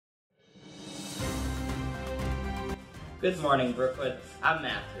Good morning, Brookwood. I'm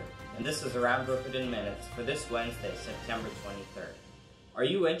Matthew, and this is Around Brookwood in Minutes for this Wednesday, September 23rd. Are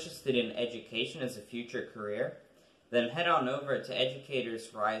you interested in education as a future career? Then head on over to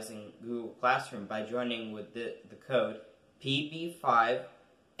Educators Rising Google Classroom by joining with the code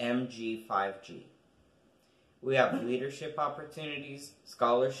PB5MG5G. We have leadership opportunities,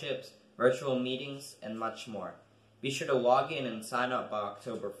 scholarships, virtual meetings, and much more. Be sure to log in and sign up by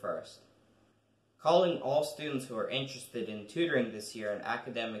October 1st. Calling all students who are interested in tutoring this year and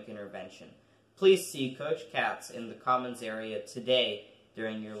academic intervention. Please see Coach Katz in the Commons area today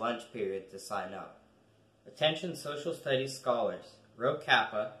during your lunch period to sign up. Attention Social Studies scholars. Rho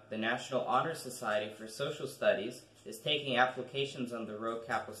Kappa, the National Honor Society for Social Studies, is taking applications on the Rho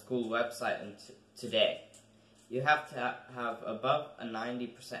Kappa School website today. You have to have above a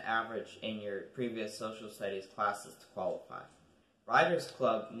 90% average in your previous social studies classes to qualify. Writers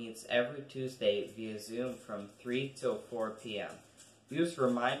Club meets every Tuesday via Zoom from 3 till 4 p.m. Use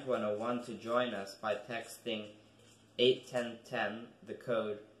Remind 101 to join us by texting 81010, the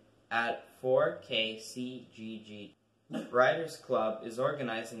code, at 4KCGG. Writers Club is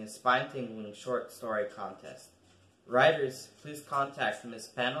organizing a spine-tingling short story contest. Writers, please contact Ms.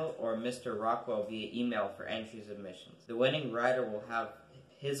 Pennell or Mr. Rockwell via email for entry submissions. The winning writer will have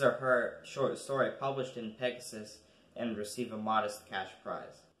his or her short story published in Pegasus and receive a modest cash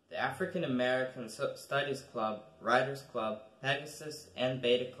prize. The African American Studies Club, Writers Club, Pegasus, and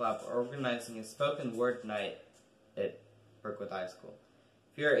Beta Club are organizing a spoken word night at Brookwood High School.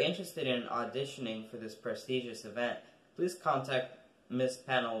 If you are interested in auditioning for this prestigious event, please contact Ms.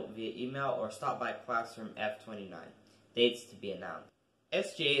 Pennell via email or stop by Classroom F29. Dates to be announced.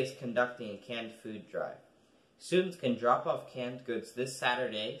 SGA is conducting a canned food drive. Students can drop off canned goods this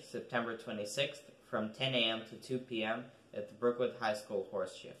Saturday, September 26th, from 10 a.m. to 2 p.m. at the Brookwood High School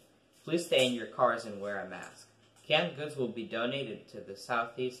Horseshoe. Please stay in your cars and wear a mask. Canned goods will be donated to the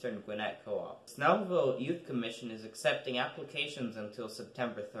Southeastern Gwinnett Co-op. Snellville Youth Commission is accepting applications until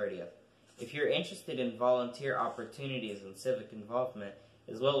September 30th. If you're interested in volunteer opportunities and civic involvement,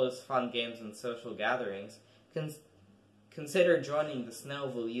 as well as fun games and social gatherings, consider joining the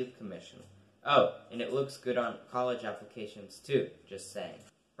Snellville Youth Commission. Oh, and it looks good on college applications too, just saying.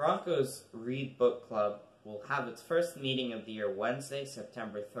 Broncos Read Book Club will have its first meeting of the year Wednesday,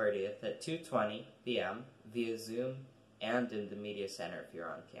 September 30th at 2:20 p.m. via Zoom and in the Media Center if you're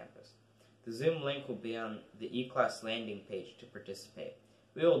on campus. The Zoom link will be on the eClass landing page to participate.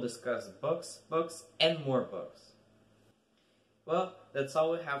 We will discuss books, and more books. Well, that's all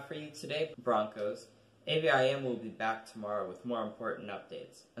we have for you today, Broncos. AVIM will be back tomorrow with more important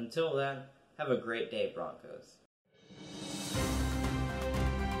updates. Until then, have a great day, Broncos.